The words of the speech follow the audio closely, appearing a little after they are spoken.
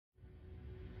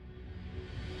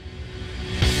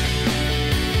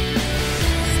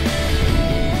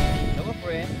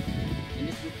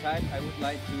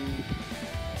like to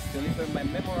deliver my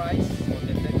memorize for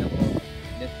the title of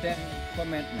the 10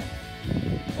 Commandments.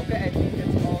 Okay, I think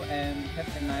that's all, and have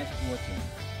a nice watching.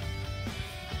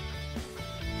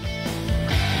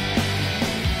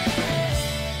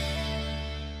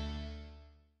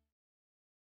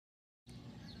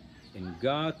 And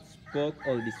God spoke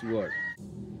all these words.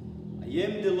 I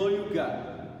am the Lord your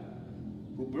God,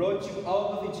 who brought you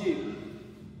out of Egypt,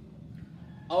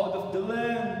 out of the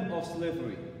land of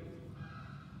slavery.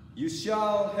 You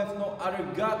shall have no other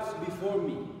gods before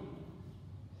me.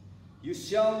 You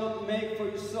shall not make for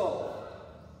yourself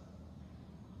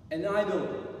an idol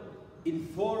in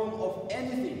form of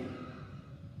anything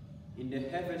in the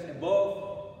heavens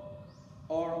above,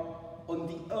 or on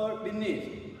the earth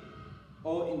beneath,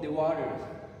 or in the waters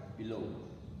below.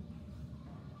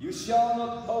 You shall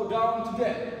not bow down to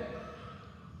them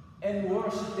and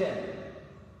worship them,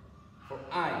 for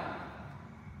I,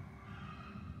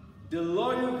 the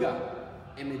Lord your God,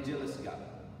 am a jealous God,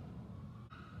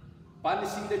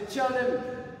 punishing the children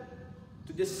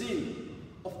to the sin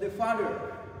of the father,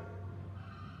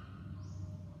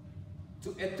 to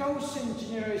 1,000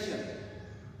 generations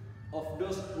of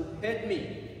those who hate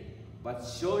me, but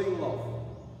showing love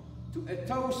to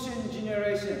 1,000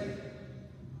 generations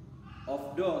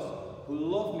of those who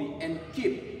love me and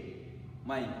keep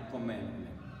my commandment.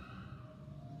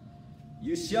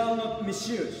 You shall not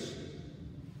misuse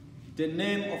the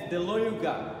name of the Lord your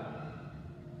God,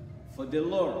 for the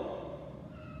Lord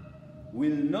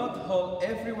will not hold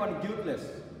everyone guiltless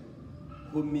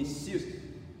who misuses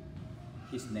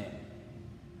his name.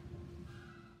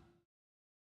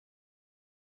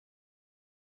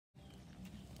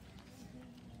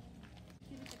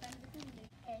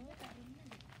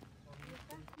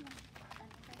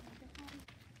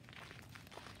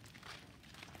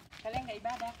 Kalian nggak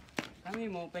ibadah? Kami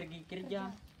mau pergi kerja.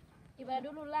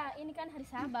 Ibadah dulu lah, ini kan hari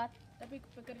Sabat. Tapi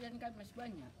pekerjaan kami masih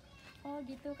banyak. Oh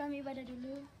gitu, kami ibadah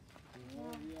dulu.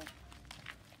 Oh iya.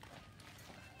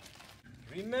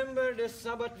 Remember the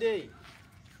Sabbath day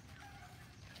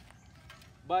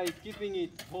by keeping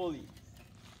it holy.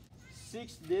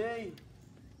 6th day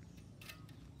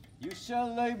you shall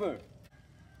labor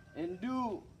and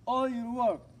do all your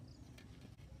work,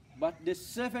 but the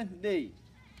 7th day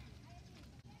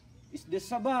is the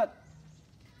Sabbath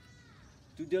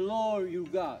to the Lord your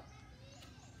God.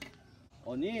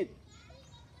 On it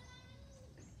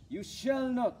you shall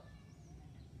not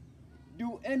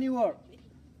do any work,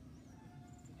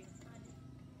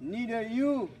 neither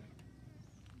you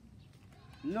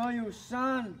nor your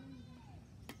son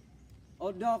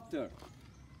or daughter,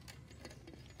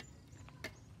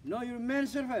 nor your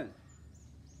manservant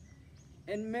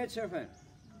and maidservant,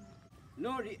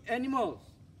 nor the animals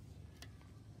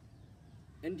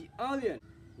and the alien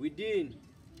within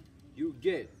your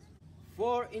gate.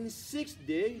 For in 6th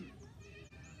day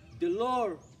the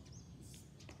Lord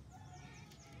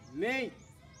made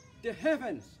the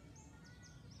heavens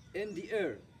and the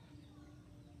earth,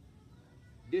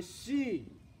 the sea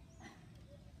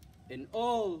and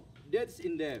all that's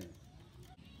in them,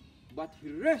 but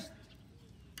he rested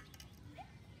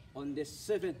on the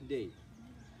 7th day.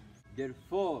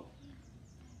 Therefore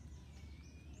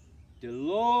the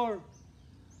Lord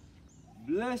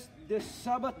blessed the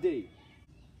Sabbath day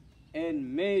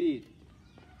and made it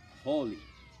holy.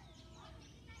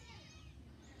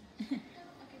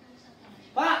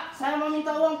 Pak, saya mau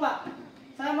minta uang, Pak.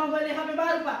 Saya mau beli HP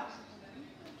baru, Pak.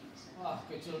 Wah,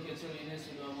 kecil-kecil ini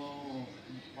sudah mau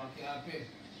pakai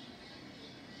HP.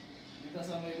 Minta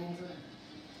sama ibu sana.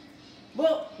 Bu,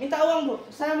 minta uang, Bu.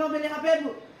 Saya mau beli HP,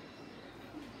 Bu.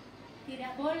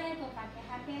 Tidak boleh kau pakai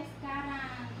HP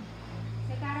sekarang.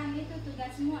 Sekarang itu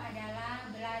tugasmu adalah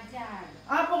belajar.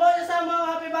 Pokoknya saya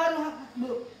mau HP baru,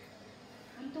 Bu.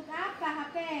 Untuk apa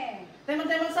HP?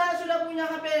 Teman-teman saya sudah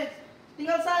punya HP.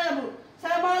 Tinggal saya, Bu.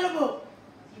 Saya malu, Bu.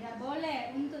 Tidak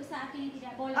boleh. Untuk saat ini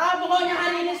tidak boleh. Pokoknya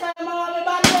hari ini saya mau HP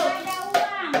baru, Bu. Tidak ada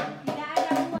uang. Tidak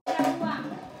ada uang.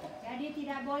 Jadi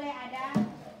tidak boleh ada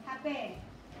HP.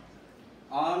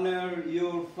 Honor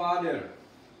your father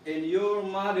and your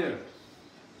mother,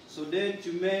 so that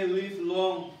you may live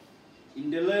long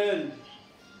in the land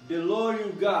the Lord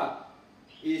your God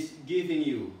is giving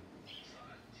you.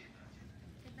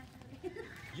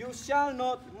 You shall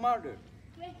not murder.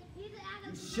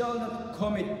 You shall not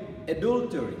commit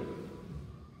adultery.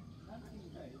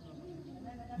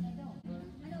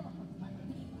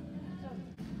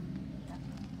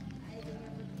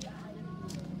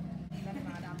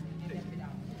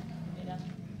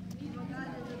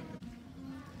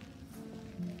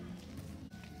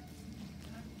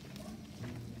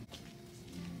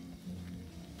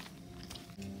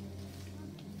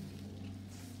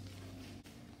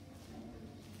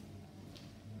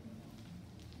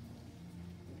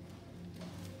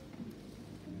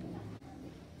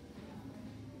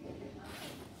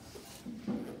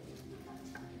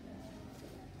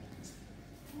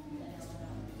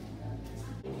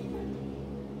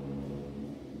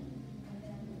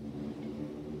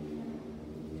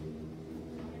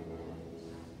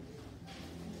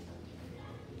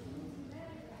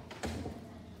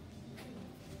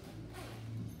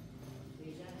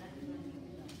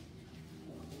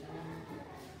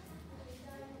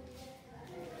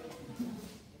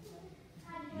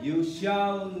 You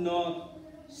shall not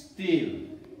steal.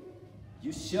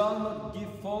 You shall not give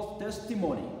false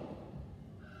testimony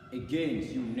against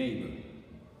your neighbor.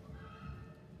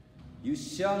 You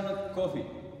shall not covet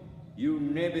your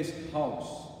neighbor's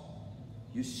house.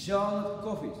 You shall not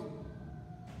covet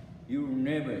your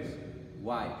neighbor's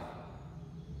wife,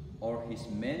 or his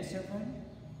manservant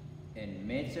and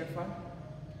maidservant,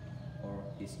 or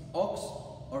his ox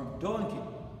or donkey,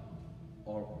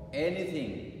 or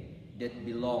anything that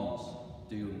belongs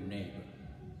to your neighbor.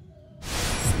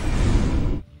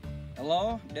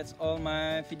 Hello, that's all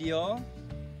my video,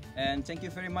 and thank you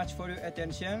very much for your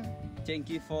attention. Thank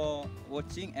you for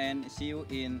watching, and see you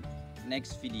in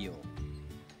next video.